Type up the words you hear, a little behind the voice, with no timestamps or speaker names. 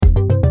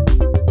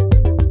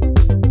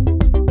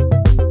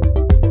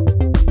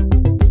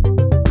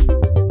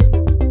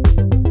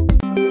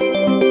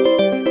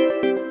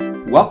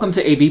Welcome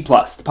to AV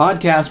Plus, the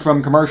podcast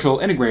from Commercial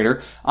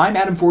Integrator. I'm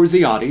Adam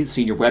Forziati, the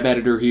senior web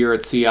editor here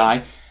at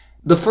CI.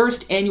 The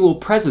first annual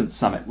Presence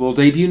Summit will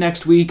debut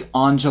next week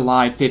on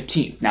July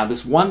 15th. Now,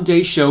 this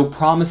one-day show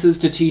promises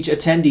to teach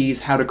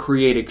attendees how to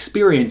create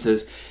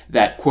experiences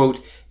that, quote,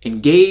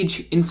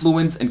 engage,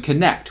 influence, and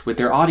connect with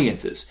their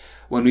audiences.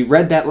 When we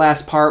read that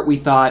last part, we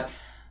thought,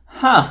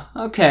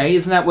 okay,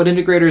 isn't that what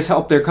integrators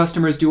help their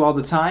customers do all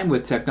the time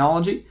with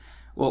technology?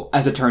 Well,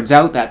 as it turns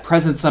out, that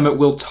Presence Summit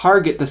will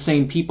target the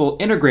same people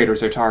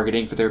integrators are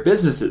targeting for their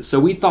businesses. So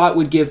we thought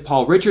we'd give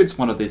Paul Richards,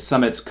 one of the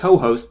summit's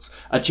co-hosts,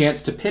 a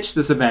chance to pitch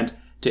this event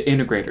to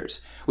integrators.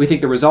 We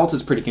think the result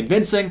is pretty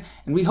convincing,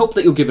 and we hope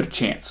that you'll give it a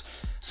chance.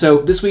 So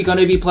this week on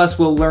AV Plus,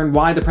 we'll learn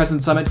why the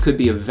Presence Summit could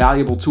be a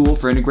valuable tool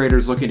for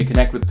integrators looking to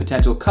connect with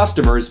potential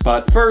customers.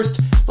 But first,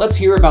 let's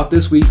hear about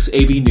this week's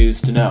AV News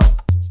to Know.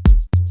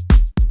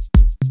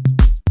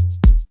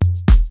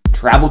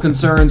 Travel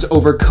concerns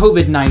over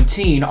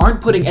COVID-19 aren't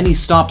putting any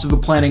stop to the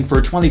planning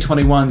for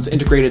 2021's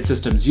Integrated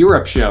Systems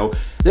Europe show.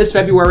 This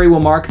February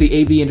will mark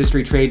the AV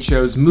industry trade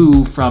show's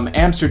move from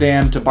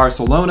Amsterdam to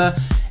Barcelona,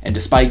 and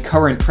despite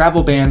current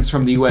travel bans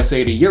from the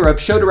USA to Europe,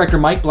 show director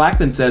Mike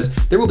Blackman says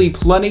there will be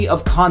plenty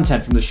of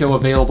content from the show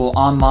available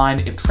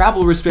online if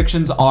travel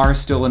restrictions are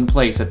still in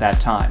place at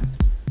that time.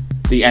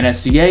 The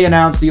NSCA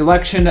announced the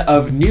election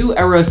of New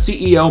Era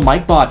CEO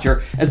Mike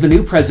Bottcher as the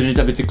new president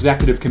of its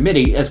executive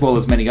committee, as well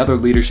as many other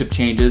leadership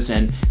changes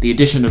and the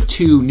addition of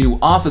 2 new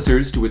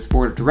officers to its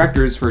board of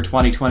directors for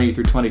 2020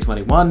 through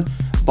 2021.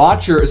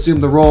 Bottcher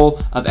assumed the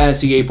role of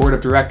NSCA Board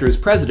of Directors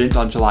president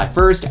on July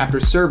 1st after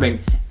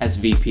serving as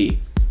VP.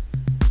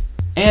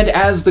 And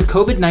as the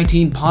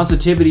COVID-19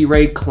 positivity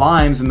rate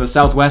climbs in the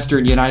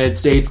southwestern United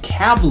States,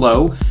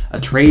 Kavlo,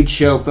 a trade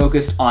show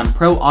focused on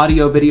pro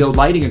audio-video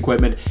lighting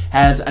equipment,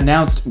 has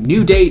announced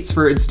new dates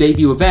for its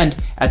debut event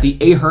at the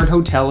Ahern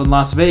Hotel in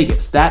Las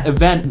Vegas. That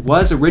event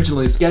was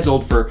originally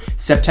scheduled for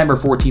September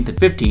 14th and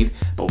 15th,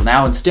 but will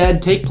now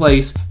instead take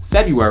place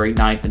February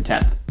 9th and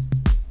 10th.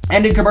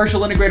 And in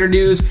Commercial Integrator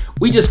news,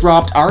 we just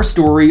dropped our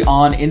story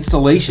on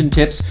installation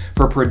tips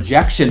for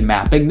projection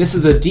mapping. This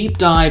is a deep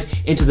dive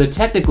into the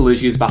technical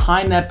issues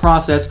behind that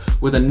process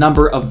with a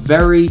number of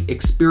very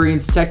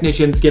experienced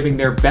technicians giving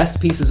their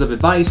best pieces of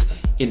advice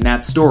in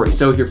that story.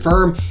 So if your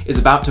firm is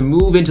about to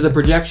move into the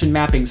projection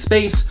mapping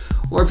space,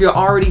 or if you're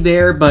already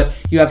there but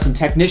you have some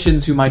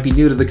technicians who might be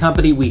new to the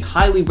company, we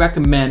highly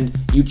recommend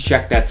you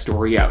check that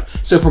story out.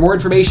 So for more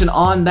information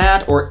on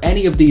that or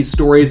any of these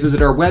stories,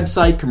 visit our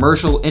website,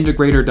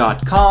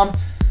 commercialintegrator.com.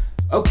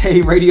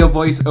 Okay, radio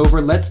voice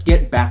over, let's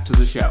get back to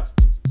the show.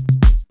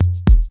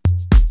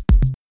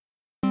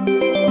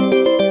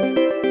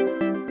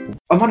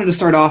 I wanted to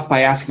start off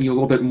by asking you a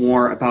little bit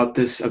more about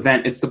this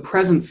event. It's the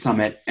Presence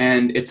Summit,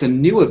 and it's a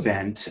new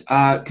event.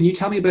 Can you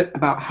tell me a bit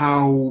about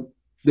how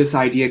this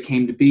idea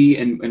came to be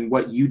and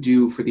what you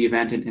do for the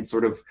event and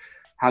sort of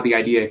how the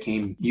idea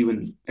came, you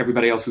and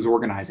everybody else who's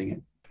organizing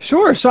it?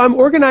 Sure. So I'm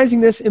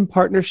organizing this in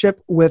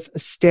partnership with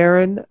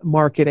Starin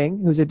Marketing,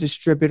 who's a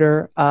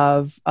distributor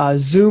of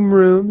Zoom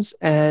rooms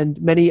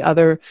and many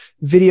other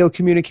video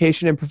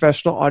communication and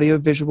professional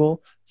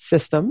audio-visual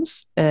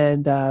systems.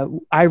 And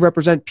I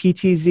represent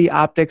PTZ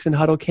Optics and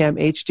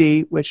HuddleCam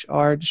HD, which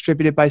are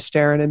distributed by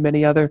Starin and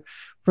many other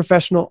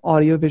professional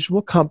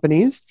audio-visual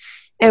companies.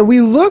 And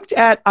we looked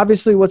at,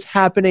 obviously, what's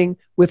happening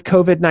with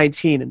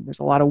COVID-19. And there's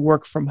a lot of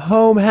work from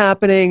home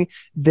happening.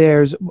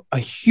 There's a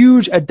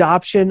huge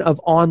adoption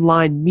of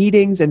online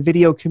meetings and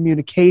video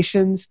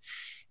communications.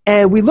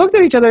 And we looked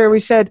at each other and we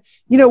said,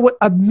 you know, what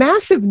a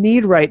massive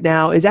need right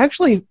now is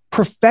actually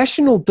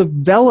professional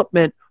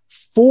development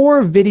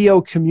for video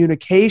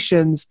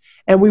communications.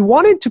 And we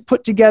wanted to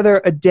put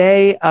together a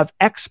day of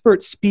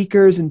expert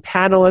speakers and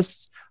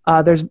panelists.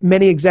 There's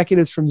many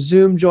executives from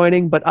Zoom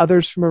joining, but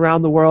others from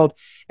around the world.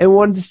 And we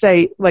wanted to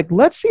say,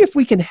 let's see if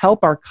we can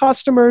help our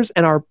customers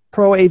and our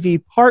Pro AV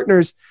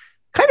partners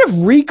kind of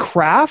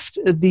recraft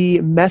the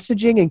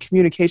messaging and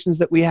communications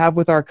that we have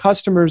with our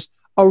customers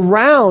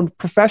around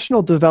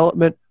professional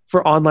development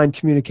for online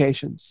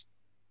communications.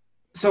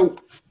 So,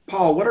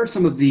 Paul, what are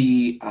some of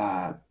the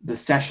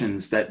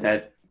sessions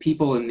that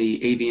people in the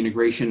AV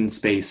integration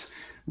space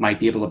might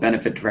be able to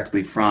benefit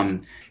directly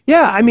from?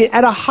 Yeah, I mean,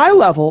 at a high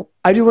level,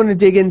 I do want to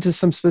dig into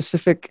some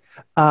specific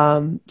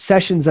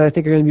sessions that I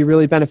think are going to be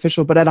really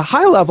beneficial. But at a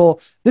high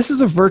level, this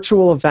is a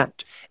virtual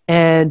event.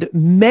 And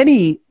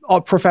many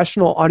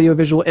professional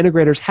audiovisual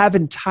integrators have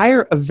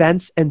entire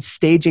events and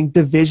staging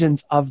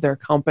divisions of their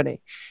company.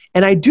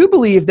 And I do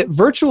believe that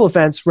virtual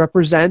events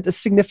represent a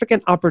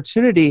significant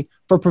opportunity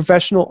for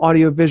professional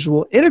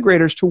audiovisual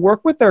integrators to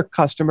work with their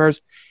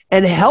customers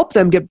and help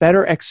them get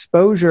better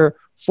exposure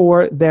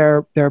for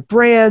their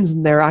brands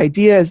and their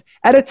ideas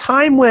at a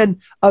time when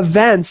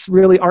events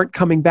really aren't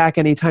coming back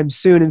anytime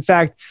soon. In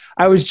fact,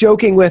 I was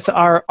joking with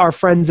our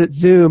friends at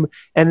Zoom,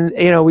 and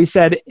we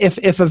said if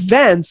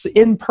events,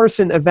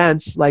 in-person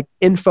events like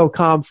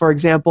InfoComm, for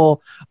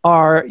example,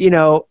 are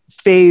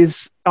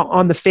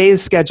on the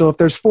phase schedule, if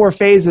there's 4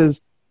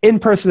 phases,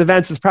 in-person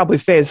events is probably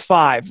phase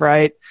 5,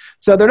 right?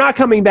 So they're not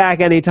coming back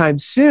anytime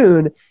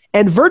soon.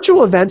 And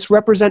virtual events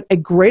represent a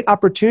great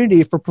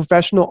opportunity for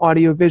professional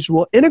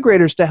audiovisual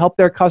integrators to help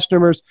their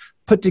customers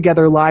put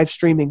together live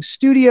streaming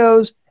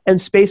studios and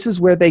spaces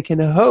where they can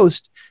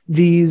host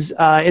these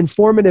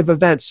informative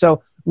events.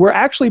 So we're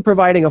actually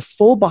providing a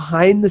full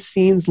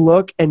behind-the-scenes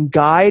look and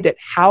guide at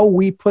how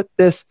we put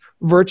this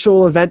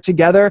virtual event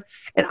together.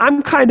 And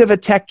I'm kind of a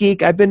tech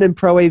geek. I've been in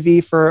Pro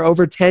AV for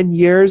over 10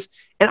 years,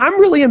 and I'm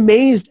really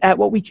amazed at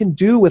what we can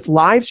do with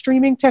live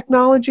streaming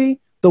technology,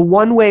 the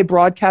one-way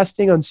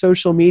broadcasting on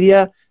social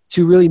media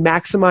to really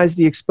maximize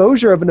the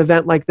exposure of an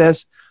event like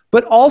this,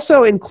 but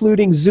also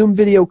including Zoom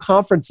video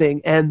conferencing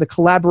and the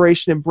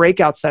collaboration and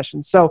breakout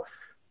sessions. So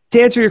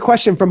to answer your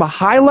question, from a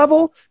high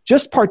level,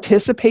 just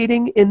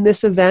participating in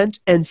this event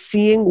and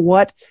seeing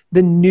what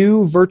the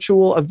new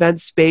virtual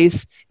event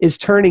space is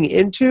turning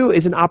into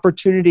is an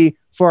opportunity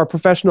for our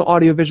professional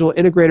audiovisual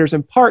integrators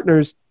and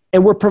partners.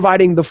 And we're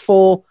providing the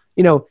full,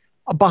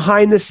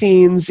 behind the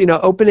scenes,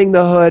 opening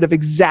the hood of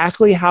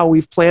exactly how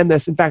we've planned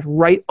this. In fact,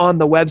 right on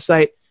the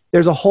website,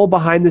 there's a whole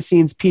behind the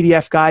scenes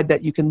PDF guide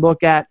that you can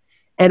look at.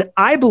 And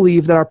I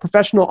believe that our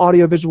professional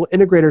audiovisual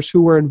integrators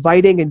who we're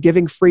inviting and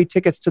giving free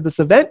tickets to this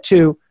event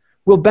to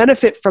will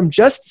benefit from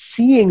just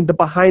seeing the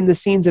behind the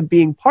scenes and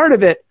being part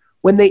of it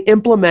when they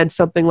implement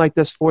something like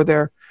this for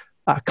their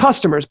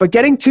customers. But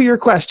getting to your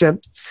question,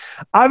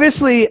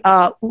 obviously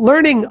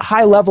learning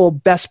high level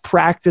best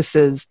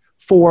practices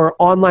for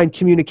online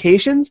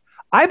communications,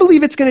 I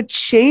believe it's going to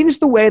change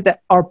the way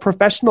that our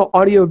professional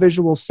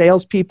audiovisual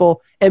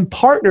salespeople and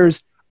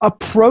partners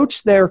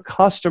approach their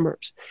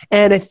customers.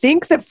 And I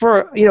think that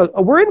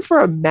we're in for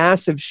a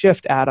massive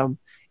shift, Adam.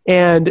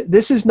 And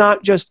this is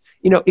not just,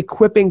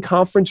 equipping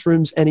conference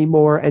rooms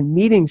anymore and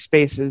meeting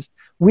spaces.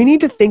 We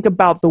need to think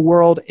about the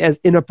world as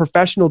in a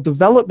professional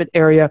development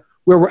area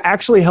where we're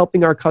actually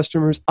helping our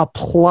customers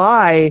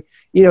apply,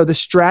 the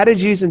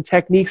strategies and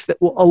techniques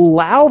that will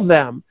allow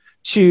them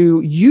to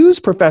use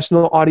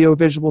professional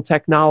audiovisual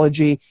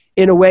technology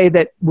in a way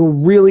that will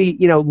really,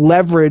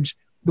 leverage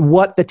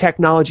what the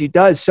technology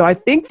does. So I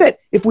think that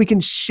if we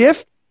can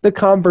shift the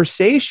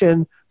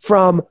conversation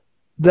from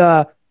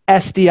the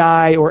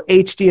SDI or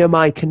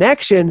HDMI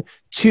connection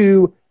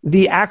to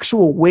the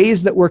actual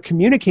ways that we're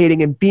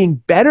communicating and being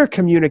better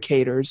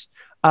communicators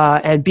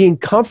and being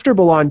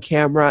comfortable on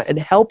camera and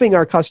helping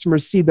our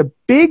customers see the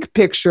big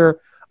picture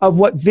of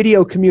what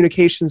video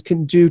communications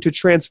can do to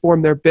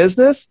transform their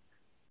business,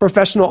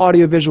 professional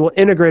audiovisual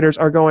integrators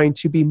are going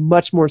to be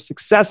much more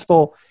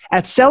successful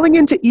at selling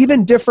into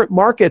even different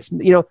markets,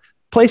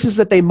 places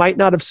that they might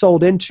not have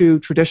sold into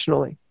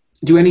traditionally.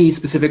 Do any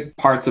specific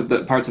parts of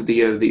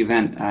the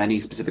event, any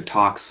specific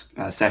talks,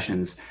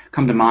 sessions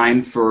come to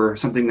mind for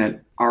something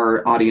that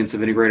our audience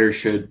of integrators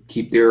should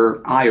keep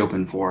their eye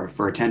open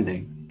for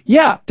attending?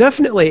 Yeah,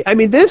 definitely. I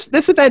mean, this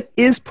event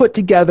is put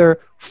together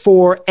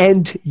for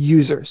end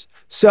users.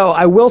 So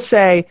I will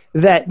say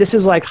that this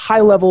is like high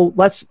level,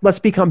 let's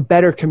become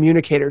better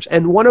communicators.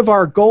 And one of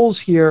our goals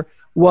here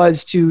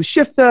was to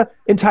shift the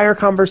entire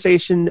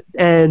conversation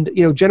and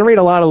generate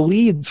a lot of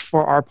leads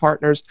for our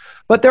partners.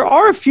 But there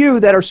are a few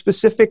that are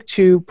specific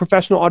to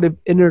professional audio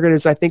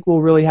integrators I think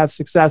will really have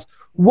success.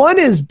 One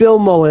is Bill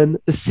Mullen,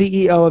 the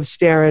CEO of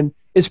Starin,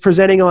 is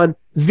presenting on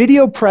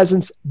video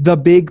presence, the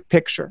big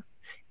picture.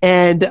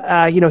 And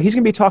he's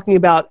going to be talking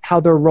about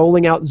how they're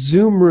rolling out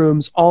Zoom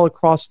rooms all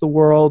across the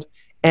world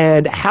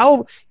and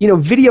how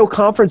video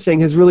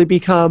conferencing has really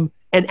become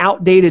an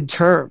outdated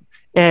term.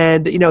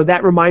 And,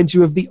 that reminds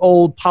you of the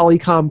old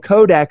Polycom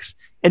codecs.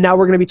 And now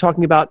we're going to be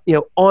talking about,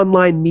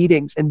 online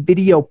meetings and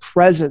video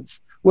presence.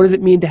 What does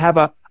it mean to have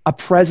a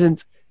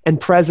presence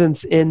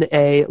in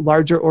a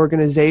larger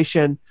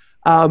organization?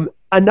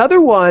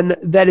 Another one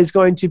that is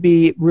going to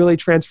be really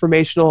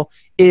transformational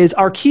is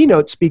our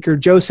keynote speaker,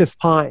 Joseph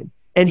Pine.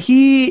 And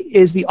he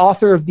is the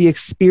author of The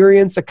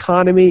Experience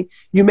Economy.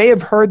 You may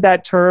have heard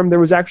that term. There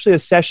was actually a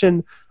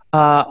session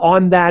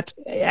on that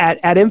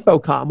at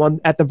InfoComm,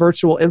 at the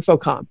virtual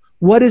InfoComm.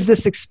 What is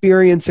this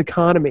experience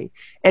economy?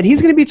 And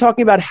he's going to be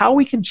talking about how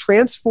we can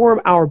transform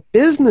our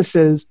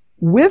businesses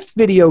with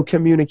video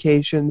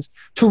communications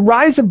to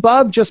rise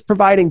above just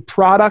providing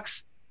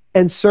products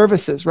and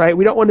services, right?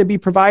 We don't want to be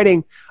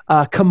providing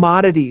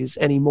commodities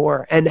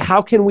anymore. And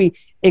how can we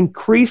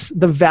increase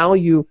the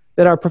value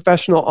that our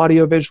professional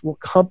audiovisual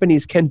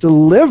companies can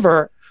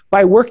deliver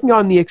by working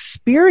on the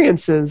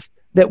experiences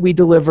that we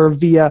deliver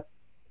via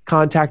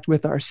contact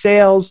with our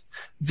sales,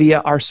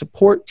 via our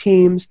support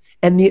teams,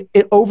 and the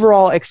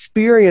overall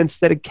experience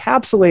that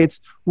encapsulates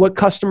what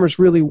customers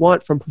really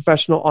want from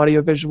professional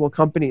audiovisual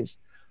companies.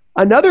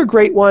 Another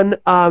great one,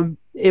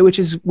 which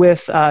is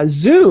with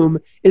Zoom,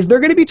 is they're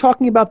going to be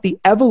talking about the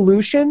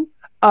evolution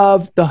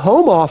of the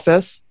home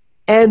office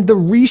and the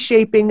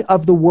reshaping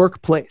of the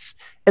workplace.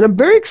 And I'm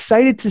very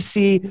excited to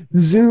see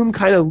Zoom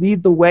kind of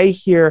lead the way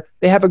here.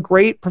 They have a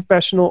great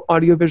professional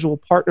audiovisual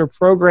partner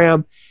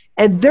program,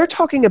 and they're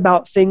talking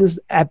about things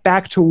at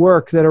back to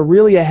work that are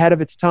really ahead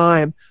of its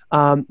time.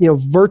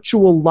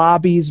 Virtual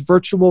lobbies,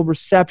 virtual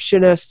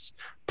receptionists,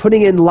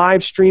 putting in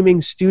live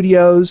streaming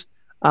studios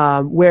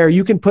where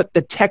you can put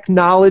the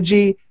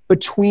technology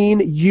between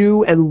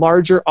you and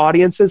larger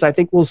audiences. I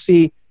think we'll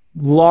see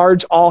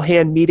large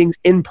all-hand meetings,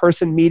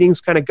 in-person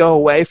meetings kind of go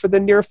away for the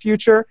near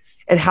future.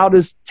 And how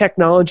does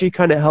technology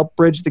kind of help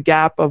bridge the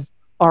gap of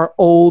our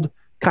old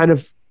kind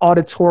of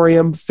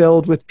auditorium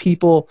filled with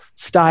people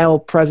style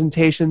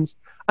presentations?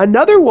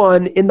 Another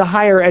one in the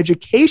higher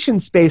education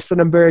space that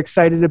I'm very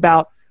excited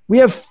about, we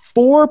have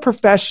 4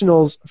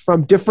 professionals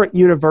from different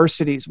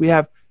universities. We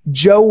have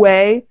Joe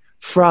Wei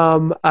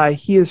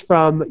he is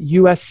from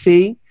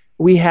USC.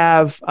 We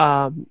have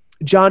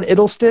John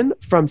Iddleston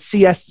from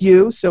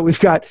CSU. So we've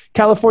got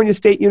California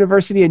State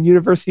University and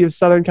University of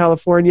Southern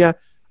California.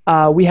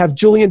 We have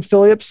Julian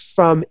Phillips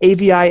from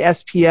AVI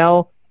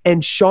SPL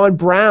and Sean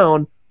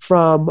Brown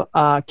from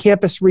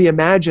Campus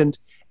Reimagined.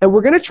 And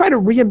we're going to try to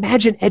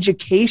reimagine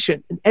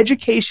education. And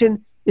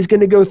education is going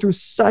to go through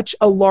such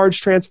a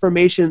large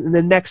transformation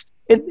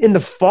in the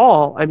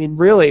fall. I mean,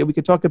 really, we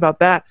could talk about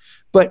that.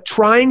 But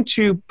trying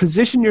to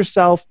position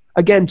yourself,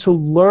 again, to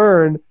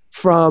learn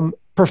from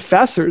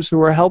professors who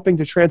are helping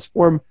to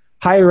transform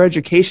higher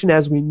education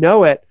as we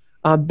know it.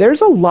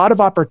 There's a lot of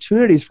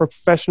opportunities for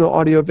professional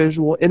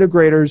audiovisual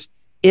integrators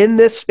in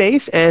this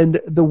space, and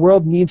the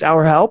world needs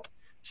our help.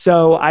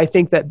 So I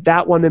think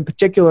that one in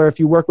particular, if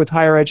you work with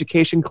higher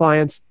education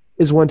clients,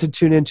 is one to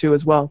tune into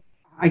as well.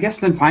 I guess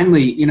then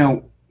finally,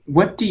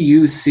 what do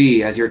you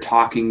see as you're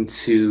talking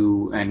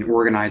to and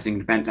organizing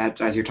an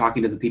event, as you're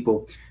talking to the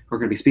people who are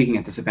going to be speaking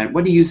at this event?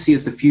 What do you see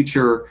as the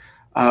future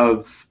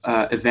of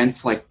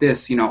events like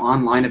this,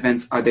 online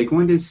events? Are they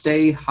going to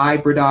stay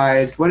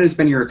hybridized? What has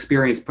been your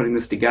experience putting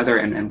this together?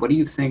 And what do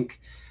you think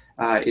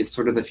is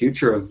sort of the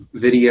future of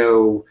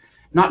video,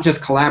 not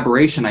just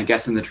collaboration, I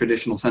guess, in the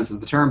traditional sense of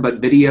the term, but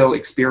video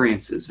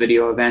experiences,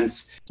 video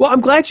events? Well,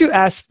 I'm glad you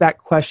asked that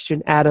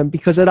question, Adam,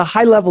 because at a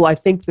high level, I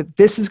think that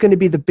this is going to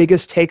be the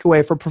biggest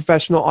takeaway for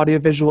professional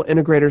audiovisual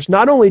integrators.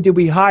 Not only did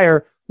we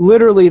hire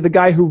literally the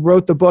guy who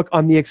wrote the book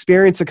on the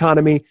experience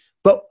economy,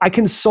 but I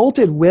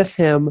consulted with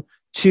him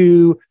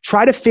to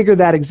try to figure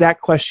that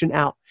exact question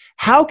out.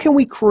 How can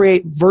we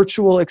create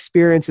virtual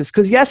experiences?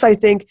 Because yes, I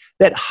think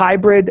that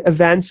hybrid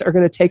events are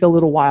going to take a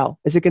little while.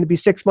 Is it going to be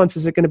 6 months?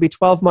 Is it going to be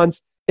 12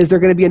 months? Is there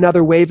going to be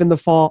another wave in the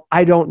fall?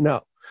 I don't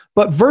know.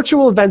 But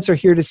virtual events are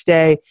here to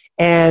stay,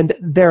 and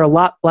they're a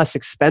lot less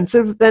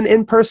expensive than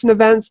in-person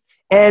events.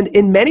 And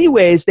in many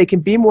ways, they can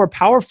be more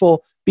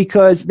powerful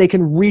because they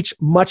can reach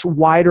much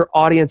wider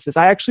audiences.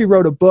 I actually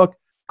wrote a book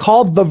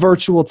called The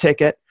Virtual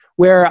Ticket,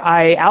 where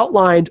I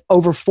outlined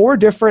over 4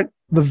 different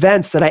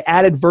events that I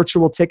added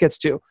virtual tickets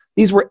to.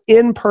 These were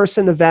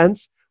in-person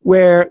events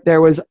where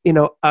there was,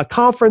 a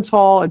conference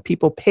hall and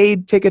people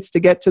paid tickets to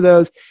get to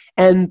those.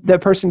 And the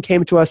person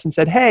came to us and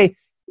said, hey,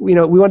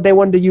 they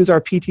wanted to use our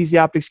PTZ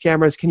Optics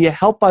cameras. Can you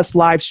help us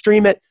live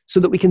stream it so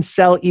that we can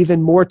sell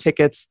even more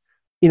tickets,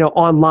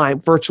 online,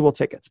 virtual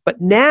tickets?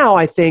 But now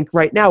I think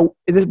right now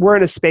we're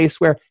in a space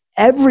where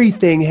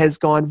everything has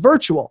gone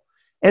virtual.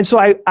 And so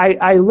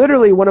I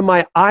literally, one of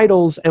my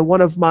idols and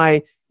one of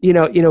my,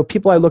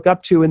 people I look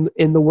up to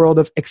in the world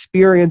of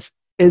experience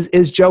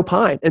is Joe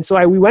Pine. And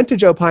so we went to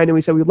Joe Pine and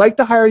we said, we'd like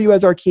to hire you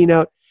as our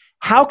keynote.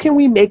 How can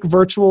we make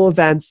virtual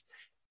events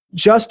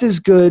just as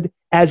good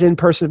as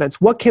in-person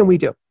events? What can we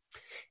do?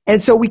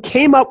 And so we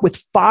came up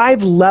with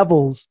 5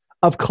 levels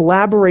of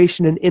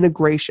collaboration and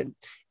integration.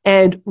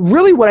 And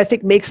really what I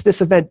think makes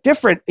this event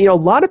different, a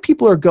lot of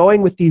people are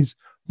going with these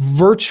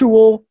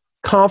virtual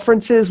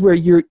conferences where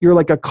you're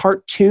like a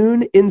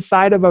cartoon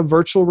inside of a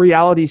virtual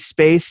reality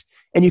space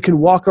and you can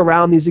walk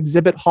around these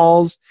exhibit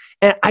halls.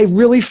 And I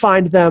really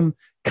find them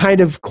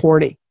kind of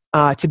corny,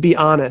 to be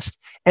honest.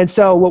 And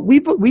so what we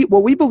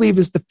believe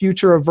is the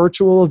future of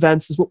virtual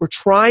events is what we're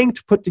trying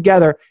to put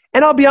together.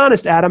 And I'll be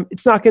honest, Adam,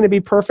 it's not going to be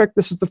perfect.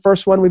 This is the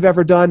first one we've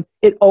ever done.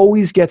 It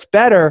always gets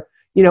better.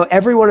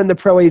 Everyone in the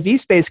Pro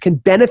AV space can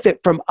benefit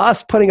from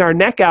us putting our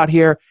neck out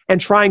here and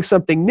trying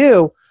something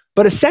new.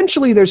 But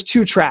essentially, there's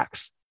 2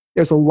 tracks.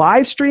 There's a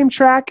live stream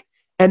track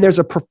and there's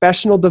a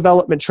professional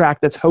development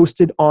track that's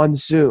hosted on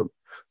Zoom.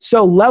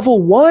 So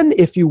level 1,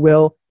 if you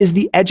will, is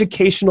the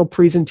educational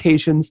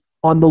presentations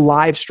on the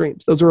live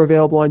streams. Those are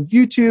available on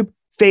YouTube,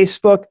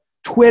 Facebook,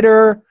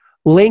 Twitter,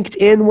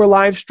 LinkedIn we're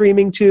live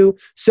streaming to.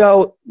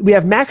 So we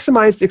have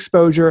maximized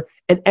exposure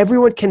and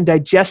everyone can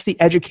digest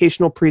the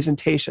educational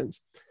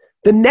presentations.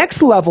 The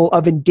next level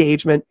of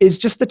engagement is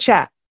just the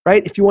chat,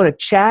 right? If you want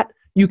to chat,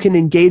 you can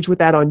engage with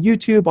that on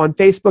YouTube, on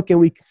Facebook, and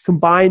we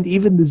combined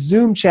even the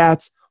Zoom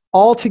chats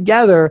all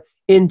together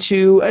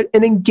into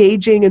an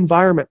engaging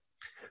environment.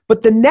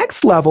 But the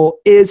next level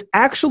is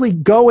actually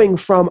going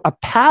from a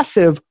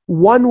passive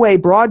one-way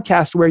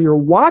broadcast where you're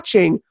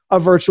watching a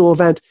virtual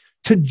event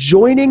to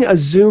joining a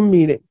Zoom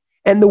meeting.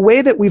 And the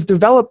way that we've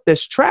developed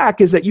this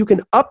track is that you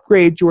can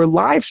upgrade your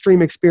live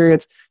stream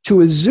experience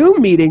to a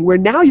Zoom meeting where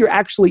now you're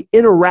actually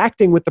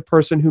interacting with the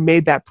person who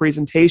made that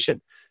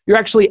presentation. You're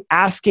actually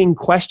asking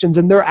questions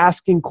and they're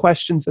asking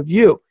questions of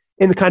you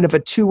in the kind of a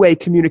 2-way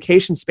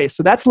communication space.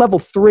 So that's level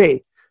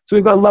 3. So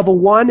we've got level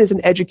 1 is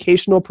an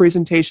educational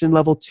presentation.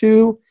 Level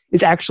 2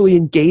 is actually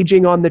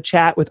engaging on the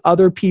chat with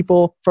other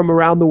people from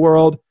around the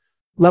world.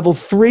 Level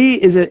 3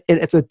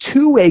 it's a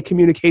two-way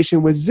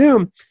communication with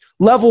Zoom.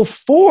 Level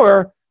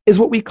 4 is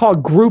what we call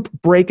group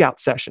breakout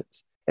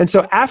sessions. And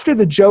so after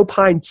the Joe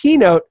Pine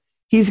keynote,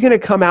 he's going to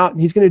come out and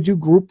he's going to do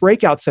group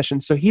breakout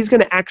sessions. So he's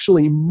going to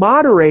actually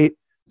moderate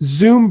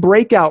Zoom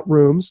breakout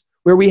rooms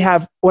where we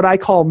have what I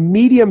call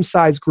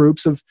medium-sized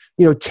groups of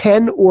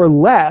 10 or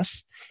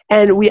less.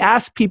 And we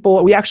ask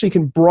people, we actually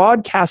can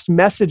broadcast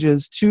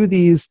messages to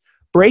these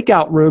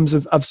breakout rooms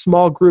of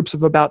small groups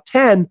of about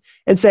 10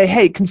 and say,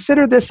 hey,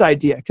 consider this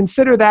idea,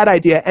 consider that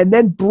idea, and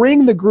then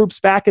bring the groups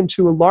back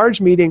into a large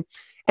meeting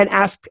and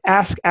ask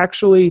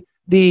actually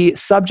the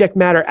subject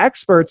matter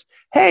experts,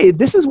 hey,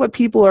 this is what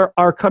people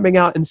are coming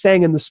out and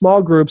saying in the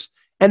small groups.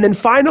 And then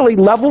finally,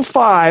 level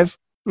 5,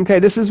 okay,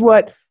 this is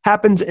what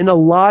happens in a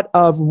lot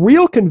of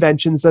real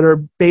conventions that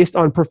are based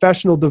on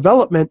professional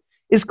development,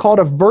 is called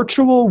a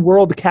virtual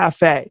world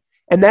cafe.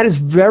 And that is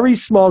very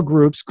small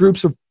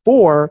groups of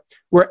 4,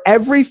 where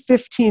every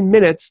 15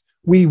 minutes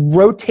we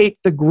rotate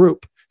the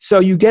group. So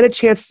you get a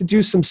chance to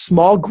do some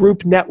small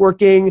group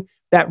networking,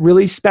 that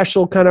really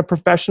special kind of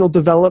professional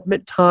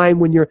development time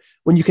when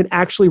you can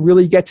actually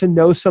really get to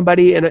know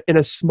somebody in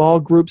a small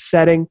group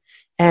setting.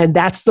 And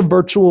that's the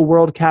virtual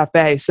world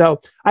cafe.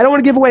 So I don't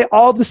want to give away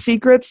all the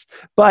secrets,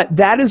 but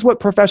that is what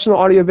professional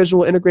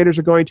audiovisual integrators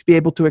are going to be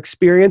able to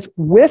experience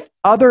with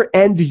other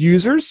end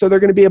users. So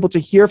they're going to be able to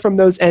hear from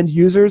those end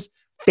users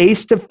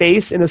face to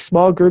face in a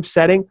small group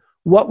setting.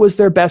 What was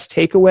their best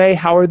takeaway?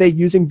 How are they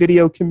using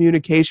video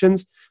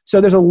communications?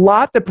 So there's a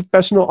lot that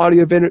professional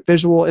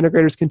audiovisual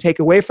integrators can take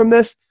away from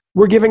this.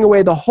 We're giving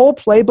away the whole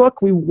playbook.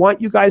 We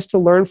want you guys to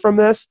learn from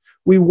this.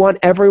 We want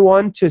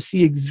everyone to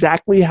see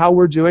exactly how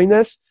we're doing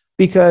this,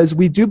 because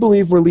we do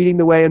believe we're leading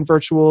the way in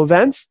virtual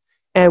events,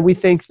 and we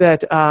think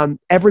that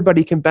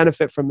everybody can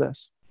benefit from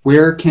this.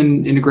 Where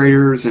can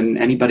integrators and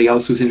anybody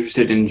else who's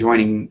interested in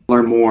joining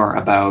learn more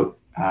about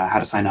how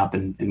to sign up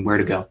and where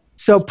to go?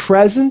 So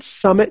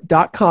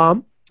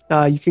presencesummit.com.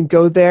 You can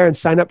go there and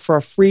sign up for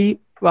a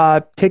free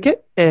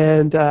ticket,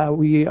 and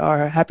we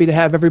are happy to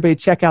have everybody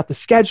check out the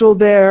schedule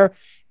there,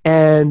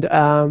 and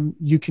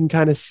you can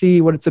kind of see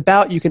what it's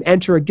about. You can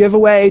enter a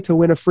giveaway to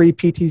win a free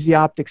PTZ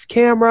Optics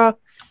camera.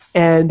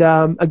 And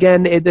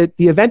again,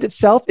 the event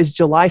itself is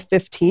July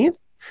 15th.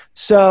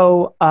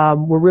 So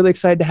we're really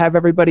excited to have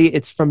everybody.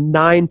 It's from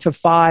 9 to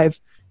 5.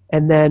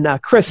 And then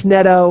Chris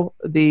Netto,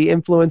 the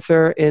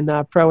influencer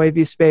in Pro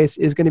AV space,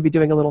 is going to be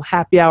doing a little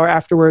happy hour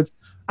afterwards.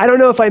 I don't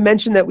know if I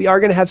mentioned that we are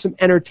going to have some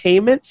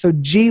entertainment. So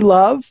G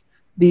Love,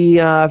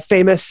 the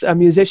famous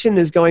musician,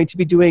 is going to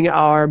be doing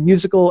our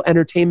musical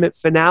entertainment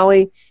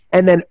finale.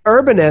 And then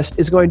Urbanist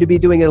is going to be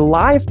doing a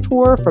live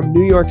tour from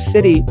New York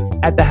City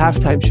at the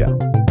halftime show.